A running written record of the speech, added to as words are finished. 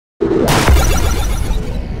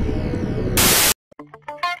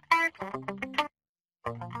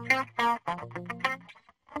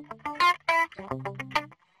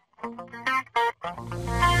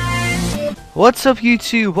What's up,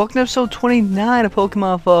 YouTube? Welcome to episode 29 of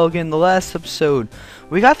Pokemon Fuligin. In the last episode,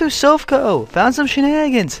 we got through Silphco, found some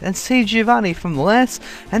shenanigans, and saved Giovanni from Lance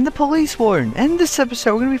and the police warden. And in this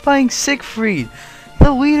episode, we're going to be fighting Siegfried,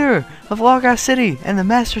 the leader of Logos City, and the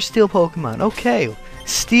Master Steel Pokemon. Okay,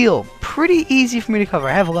 Steel. Pretty easy for me to cover.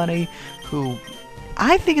 I have Lenny, who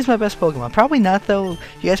I think is my best Pokemon. Probably not, though.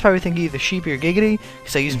 You guys probably think either Sheepy or Giggity,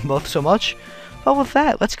 because I use them both so much. But with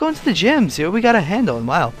that, let's go into the gym, see what we got to handle. And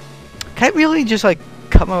wow. Can I really just like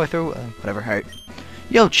cut my way through? Whatever, alright.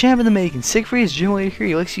 Yo, champ in the making. Siegfried is gym leader here.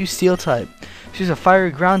 He likes to use steel type. She uses a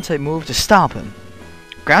fiery ground type move to stomp him.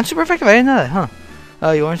 Ground super effective? I didn't know that, huh?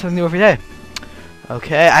 Oh, you learn something new every day.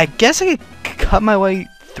 Okay, I guess I could cut my way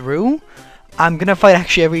through. I'm gonna fight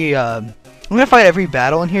actually every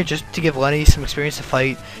battle in here just to give Lenny some experience to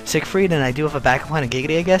fight Siegfried, and I do have a backup plan of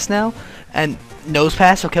Giggity, I guess, now. And Nose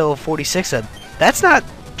Pass, okay, level 46. That's not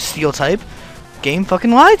steel type. Game fucking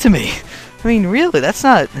lied to me. I mean, really, that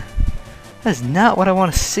is not what I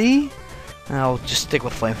want to see. I'll just stick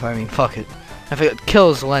with Flamethrower. I mean, fuck it. If it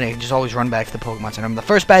kills Lenny, I can just always run back to the Pokemon Center. I'm the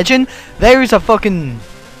first badge in. There's a fucking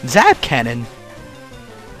Zap Cannon.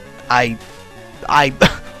 I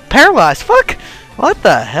paralyzed. Fuck. What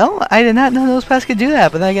the hell? I did not know those pass could do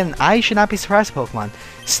that. But then again, I should not be surprised at Pokemon.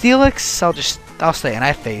 Steelix, I'll stay, and I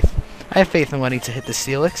have faith. I have faith in Lenny to hit the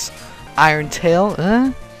Steelix. Iron Tail,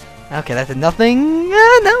 okay, that did nothing.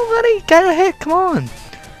 Nobody got a hit. Come on.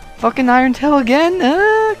 Fucking Iron Tail again.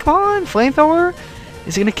 Come on. Flamethrower.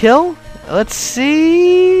 Is he gonna kill? Let's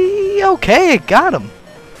see. Okay, it got him.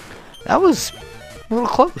 That was a little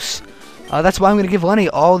close. That's why I'm gonna give Lenny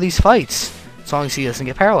all these fights, as long as he doesn't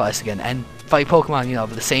get paralyzed again, and fight Pokemon, you know,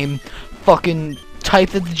 of the same fucking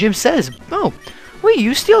type that the gym says. Oh, we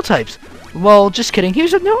use steel types. Well, just kidding.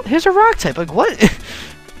 Here's a rock type. Like what?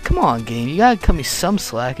 Come on, game. You gotta cut me some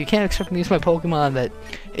slack. You can't expect me to use my Pokemon that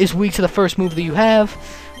is weak to the first move that you have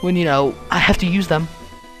when, you know, I have to use them.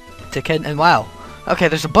 And wow. Okay,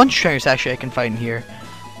 there's a bunch of trainers actually I can fight in here,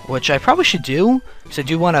 which I probably should do, because I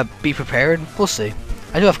do want to be prepared. We'll see.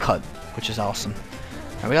 I do have Cut, which is awesome.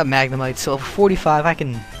 Alright, we got Magnemite, so level 45. I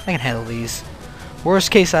can handle these.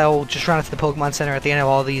 Worst case, I'll just run into the Pokemon Center at the end of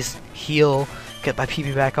all these, heal, get my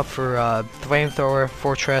PP back up for Flamethrower,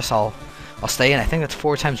 Fortress. I'll stay in. I think that's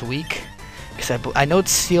 4 times a week, because I know it's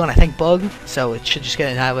Steel and I think Bug, so it should just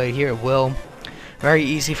get annihilated here. It will. Very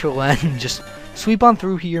easy for Len. Just sweep on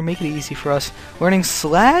through here, make it easy for us. Learning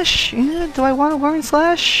Slash? Yeah, do I want to learn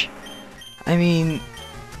Slash? I mean,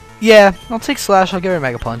 yeah, I'll take Slash. I'll give her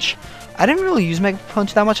Mega Punch. I didn't really use Mega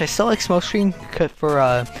Punch that much. I still like Smokescreen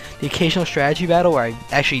for the occasional strategy battle where I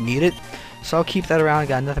actually need it, so I'll keep that around. I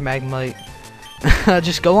got another Magnemite.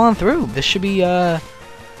 Just go on through. This should be one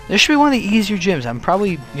of the easier gyms. I'm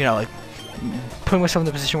probably, you know, like, putting myself in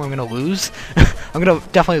the position where I'm going to lose. I'm going to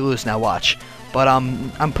definitely lose now, watch. But,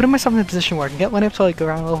 I'm putting myself in a position where I can get Lenny up to, like,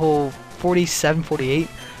 around level 47, 48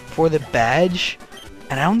 for the badge.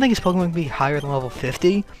 And I don't think his Pokemon can be higher than level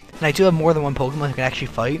 50. And I do have more than one Pokemon who can actually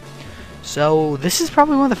fight. So, this is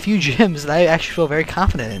probably one of the few gyms that I actually feel very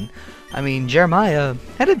confident in. I mean, Jeremiah,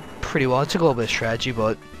 I did pretty well. It took a little bit of strategy,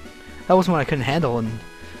 but that wasn't one I couldn't handle, and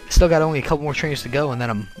still got only a couple more trainers to go, and then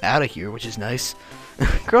I'm out of here, which is nice.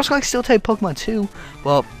 Girls like steel type Pokemon too.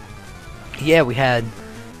 Well, yeah, we had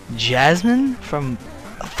Jasmine from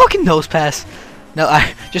a fucking Nose Pass. No,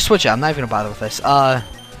 I just switch it. I'm not even gonna bother with this.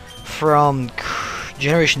 From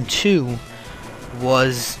Generation 2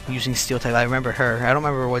 was using steel type. I remember her. I don't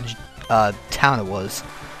remember what town it was,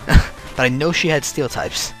 but I know she had steel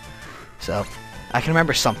types, so I can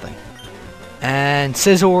remember something. And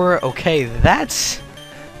Scizor, okay, that's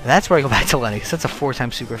where I go back to Lenny, because that's a 4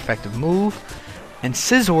 times super effective move. And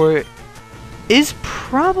Scizor is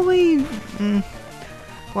probably,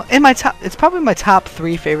 well, it's probably my top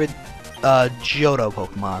 3 favorite Johto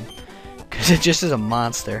Pokemon, because it just is a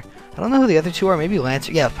monster. I don't know who the other 2 are. Maybe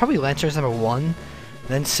Lancer. Yeah, probably Lancer's number 1,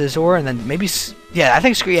 then Scizor, and then maybe, yeah, I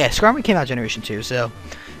think Skarmory came out Generation 2, so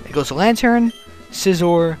it goes to Lantern,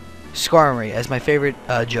 Scizor, Skarmory as my favorite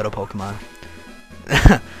Johto Pokemon.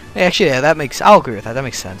 Actually, yeah, I'll agree with that. That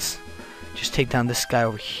makes sense. Just take down this guy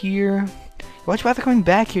over here. Why'd you bother coming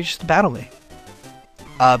back here just to battle me?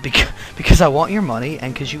 Because I want your money,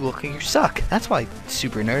 and because you look like you suck. That's why,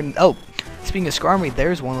 super nerd. Oh, speaking of Skarmory,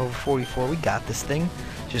 there's one level 44. We got this thing.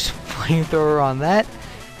 Just Flamethrower on that.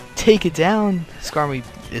 Take it down. Skarmory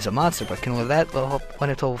is a monster, but can live that when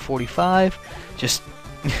it's level 45. Just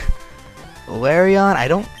Larion. I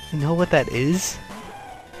don't know what that is.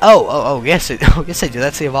 Oh, yes, yes I do.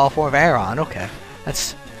 That's the evolved form of Aeron. Okay,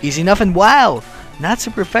 that's easy enough. And wow, not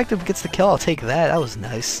super effective. Gets the kill. I'll take that. That was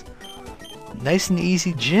nice. Nice and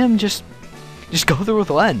easy gym. Just go through with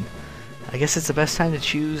Len. I guess it's the best time to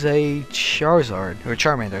choose a Charizard, or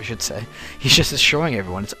Charmander, I should say. He's just destroying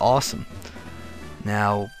everyone. It's awesome.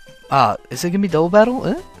 Now, is it gonna be double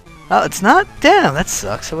battle? Oh, it's not? Damn, that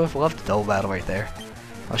sucks. I would have loved a double battle right there.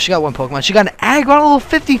 Oh, she got one Pokemon. She got an Aggron level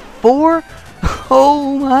 54?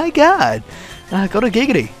 Oh my god. Go to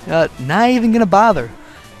Giggity. Not even gonna bother.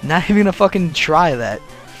 Not even gonna fucking try that.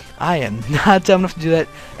 I am not dumb enough to do that.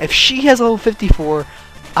 If she has level 54,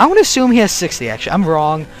 I'm gonna assume he has 60 actually. I'm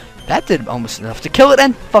wrong. That did almost enough to kill it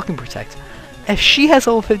and fucking protect. If she has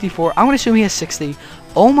level 54, I'm gonna assume he has 60.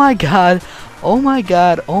 Oh my god. Oh my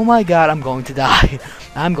god. Oh my god. I'm going to die.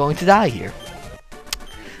 I'm going to die here.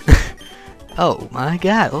 Oh my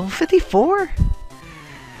god. Level 54?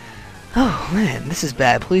 Oh man, this is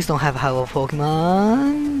bad. Please don't have a high level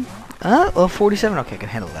Pokemon. Level 47. Okay, I can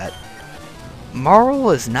handle that.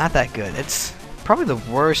 Marl is not that good. It's probably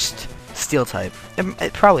the worst Steel type.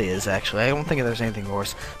 It probably is, actually. I don't think there's anything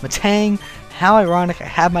worse. Matang, how ironic. I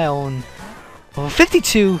have my own. Well,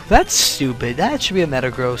 52, that's stupid. That should be a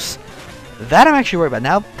Metagross. That I'm actually worried about.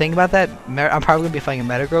 Now, thinking about that, I'm probably going to be fighting a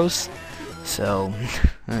Metagross. So,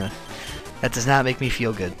 that does not make me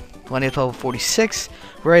feel good. Lenny at level 46.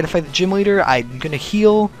 We're ready to fight the gym leader. I'm going to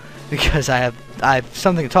heal because I have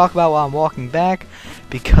something to talk about while I'm walking back.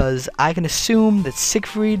 Because I can assume that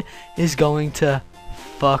Siegfried is going to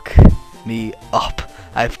fuck me up.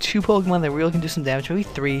 I have 2 Pokemon that really can do some damage, maybe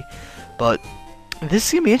 3, but this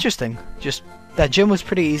is gonna be interesting. Just that gym was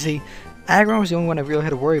pretty easy. Aggron was the only one I really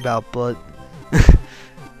had to worry about, but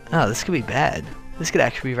oh, this could be bad. This could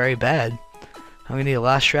actually be very bad. I'm gonna need a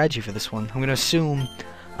lot of strategy for this one. I'm gonna assume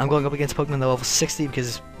I'm going up against Pokemon level 60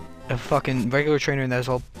 because a fucking regular trainer and there's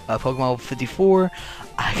a Pokemon level 54.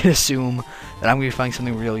 I can assume that I'm going to be finding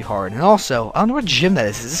something really hard. And also, I don't know what gym that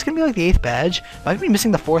is. Is this going to be like the 8th badge? Am I going to be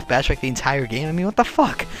missing the 4th badge like the entire game? I mean, what the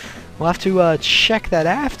fuck? We'll have to check that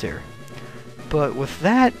after. But with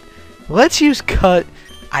that, let's use Cut.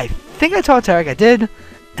 I think I taught Tarek. I did.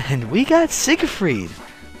 And we got Siegfried.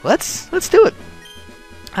 Let's do it.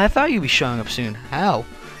 I thought you'd be showing up soon. How?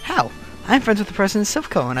 I'm friends with the president of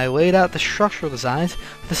Sifco, and I laid out the structural designs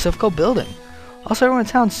for the Sifco building. Also, everyone in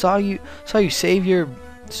town saw you save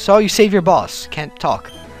your boss. Can't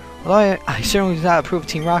talk. Although I certainly do not approve of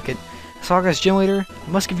Team Rocket. As long as gym leader, I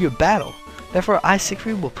must give you a battle. Therefore, I,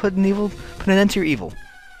 Siegfried, will put an end to your evil.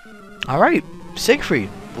 All right, Siegfried,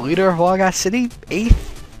 leader of Wallgas City,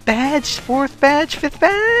 8th badge, 4th badge, 5th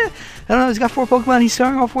badge. I don't know. He's got 4 Pokemon. He's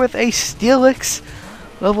starting off with a Steelix,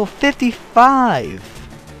 level 55.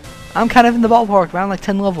 I'm kind of in the ballpark, around like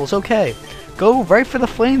 10 levels. Okay. Go right for the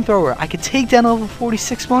flamethrower. I could take down a level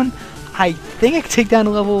 46 one. I think I could take down a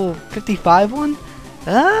level 55 one.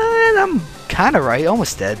 And I'm kind of right.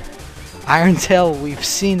 Almost dead. Iron Tail, we've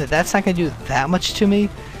seen that that's not going to do that much to me.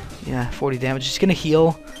 Yeah, 40 damage. It's going to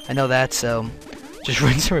heal. I know that, so just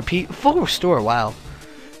rinse and repeat. Full restore, wow.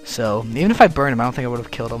 So, even if I burn him, I don't think I would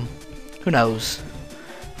have killed him. Who knows?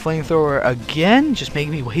 Flamethrower again, just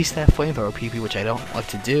making me waste that flamethrower PP, which I don't like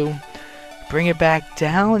to do. Bring it back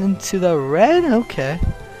down into the red? Okay.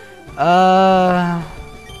 No,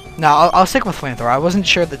 I'll stick with flamethrower. I wasn't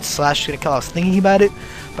sure that Slash was going to kill. I was thinking about it,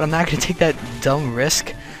 but I'm not going to take that dumb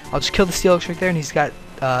risk. I'll just kill the Steelix right there, and he's got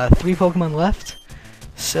 3 Pokemon left.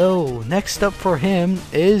 So, next up for him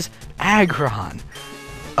is Aggron.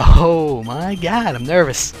 Oh my god, I'm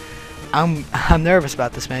nervous. I'm nervous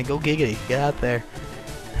about this, man. Go Giggity. Get out there.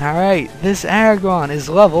 Alright, this Aggron is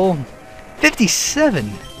level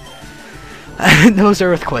 57. Those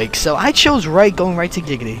earthquakes. So I chose going right to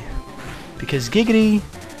Giggity. Because Giggity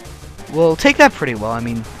will take that pretty well. I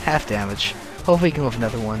mean, half damage. Hopefully he can live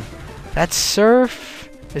another one. That Surf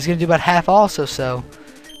is going to do about half also, so...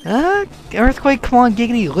 Earthquake, come on,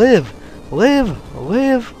 Giggity, live! Live!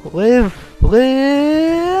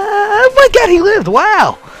 Oh my god, he lived!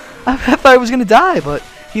 Wow! I thought I was going to die, but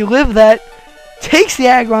he lived that. Takes the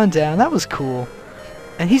Aggron down. That was cool.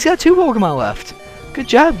 And he's got 2 Pokemon left. Good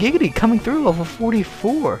job, Giggity, coming through level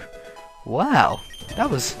 44. Wow. That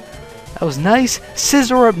was nice.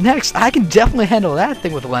 Scizor up next. I can definitely handle that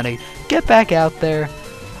thing with Lenny. Get back out there.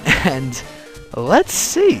 And let's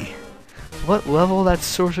see what level that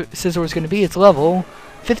Scizor is going to be. It's level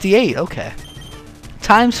 58. Okay.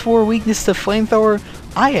 ×4 weakness to Flamethrower.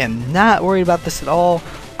 I am not worried about this at all.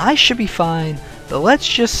 I should be fine. But let's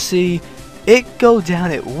just see it go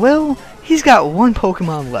down. It will. He's got 1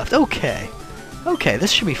 Pokemon left. Okay. Okay,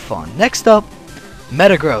 this should be fun. Next up,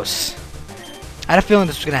 Metagross. I had a feeling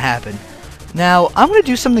this was going to happen. Now, I'm going to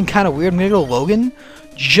do something kind of weird. I'm going to go Logan.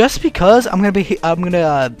 Just because I'm going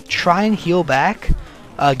to try and heal back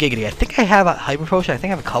Giggity. I think I have a Hyper Potion. I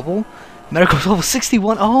think I have a couple. Medical's level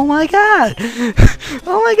 61. Oh my god!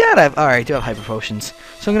 Oh my god! Alright, I do have hyper potions.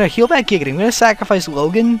 So I'm gonna heal back Giggity. I'm gonna sacrifice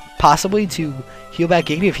Logan, possibly, to heal back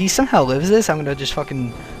Giggity. If he somehow lives this, I'm gonna just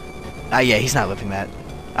fucking... yeah, he's not living that.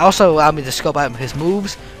 Also, allow me to scope out his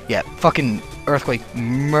moves. Yeah, fucking Earthquake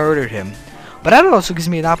murdered him. But that also gives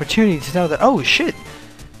me an opportunity to know that, oh shit,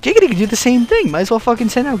 Giggity can do the same thing. Might as well fucking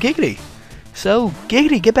send out Giggity. So,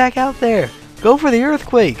 Giggity, get back out there. Go for the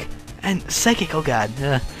Earthquake. And Psychic, oh god.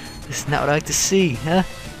 This is not what I like to see, huh?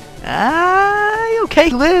 Okay,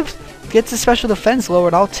 he lived. Gets the special defense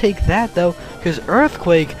lowered. I'll take that, though. Because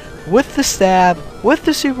Earthquake, with the stab, with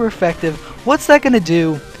the super effective, what's that gonna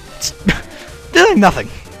do? It's doing nothing.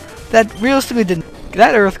 That realistically didn't...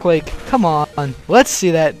 That Earthquake, come on. Let's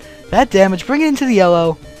see that. That damage, bring it into the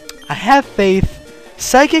yellow. I have faith.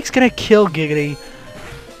 Psychic's gonna kill Giggity.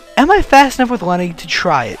 Am I fast enough with Lenny to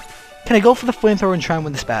try it? Can I go for the flamethrower and try and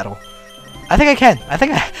win this battle? I think I can. I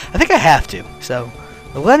think I have to. So,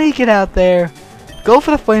 Lenny, get out there. Go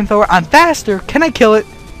for the flamethrower. I'm faster. Can I kill it?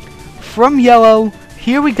 From yellow.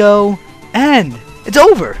 Here we go. And it's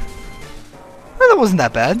over. Well, that wasn't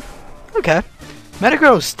that bad. Okay.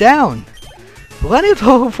 Metagross down. Lenny at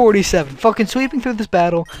level 47. Fucking sweeping through this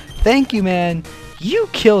battle. Thank you, man. You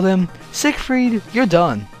killed him. Siegfried, you're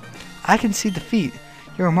done. I can see defeat.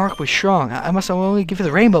 You're remarkably strong. I must only give you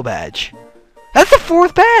the rainbow badge. That's the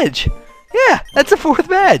 4th badge! Yeah, that's the 4th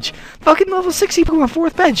badge. Fucking level 60 Pokemon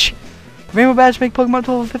 4th badge. The rainbow badge make Pokemon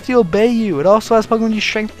level 50 obey you. It also has Pokemon use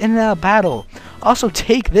strength in and out of battle. Also,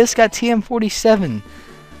 take this. Got TM47.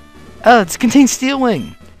 It contains Steel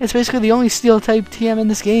Wing. It's basically the only Steel type TM in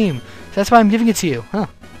this game. So that's why I'm giving it to you. Huh.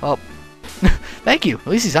 Well, thank you. At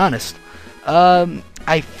least he's honest.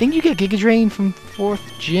 I think you get Giga Drain from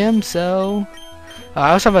 4th gym, so...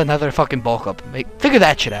 I also have another fucking bulk up. Figure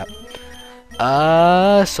that shit out.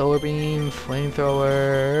 Solar Beam,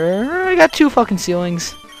 Flamethrower... I got 2 fucking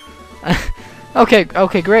ceilings. okay,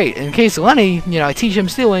 great. In case Lenny, you know, I teach him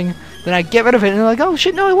Stealing, then I get rid of it, and they're like, oh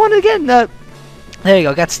shit, no, I want it again. There you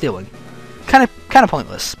go, got Stealing. Kind of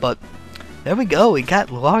pointless, but... There we go, we got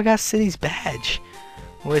Largas City's badge.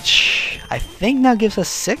 Which I think now gives us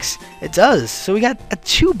 6. It does. So we got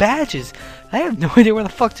 2 badges. I have no idea where the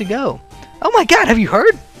fuck to go. Oh my god, have you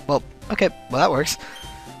heard? Well, okay, well that works.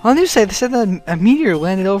 On the news site, they said that a meteor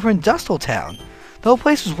landed over in Dustle Town. The whole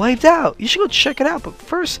place was wiped out. You should go check it out, but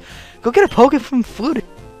first, go get a Poké from Flutie.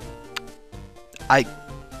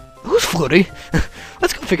 Who's Flutie?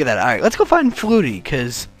 Let's go figure that out. Alright, let's go find Flutie,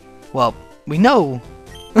 because, well, we know...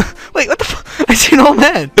 Wait, what the fuck? I see an old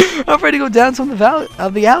man. I'm afraid to go down some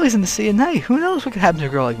of the alleys in the sea at night. Who knows what could happen to a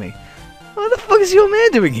girl like me? What the fuck is the old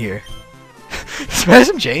man doing here? Spend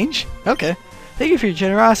some change? Okay. Thank you for your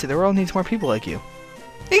generosity. The world needs more people like you.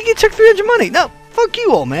 Hey, you took 300 money. No, fuck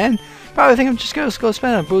you, old man. Probably think I'm just gonna go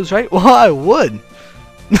spend on booze, right? Well, I would.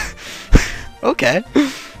 Okay.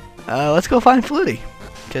 Let's go find Flutie.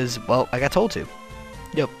 Because, well, I got told to.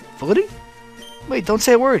 Yo, Flutie? Wait, don't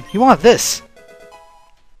say a word. You want this.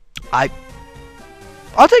 I'll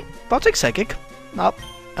take Psychic. No,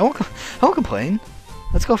 I won't complain.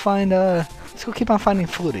 Let's go find let's go keep on finding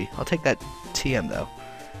Flutie. I'll take that TM though.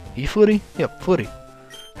 You Flutie? Yep, Flutie.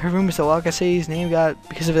 I heard rumors that Lakase's name got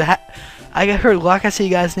because of the I heard Lakase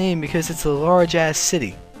guy's name because it's a large ass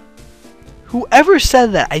city. Whoever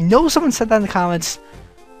said that, I know someone said that in the comments.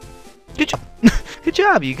 Good job. Good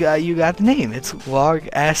job. You got the name. It's large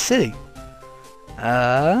ass city.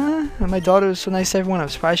 My daughter was so nice to everyone, I'm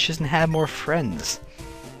surprised she doesn't have more friends.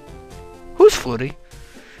 Who's Flutie?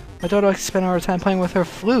 My daughter likes to spend all her time playing with her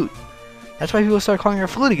flute. That's why people start calling her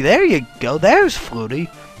Flutie. There you go, there's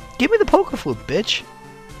Flutie. Give me the Poké Flute, bitch.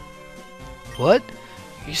 What?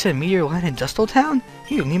 You said Meteor land in Dustle Town?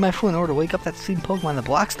 You need my flute in order to wake up that sleeping Pokemon that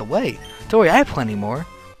blocks the way. Don't worry, I have plenty more.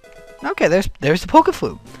 Okay, there's the Poké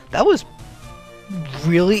Flute. That was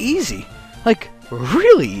really easy. Like,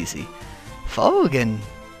 really easy. Fuligin.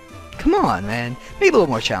 Come on, man. Make it a little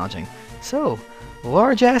more challenging. So,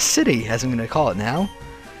 large ass city, as I'm gonna call it now.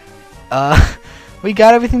 We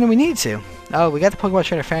got everything that we need to. Oh, we got the Pokemon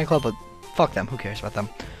Trainer Fan Club, but fuck them. Who cares about them?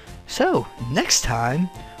 So, next time,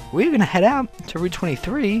 we're gonna head out to Route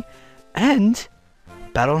 23 and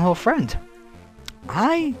battle an old friend.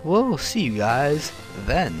 I will see you guys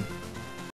then.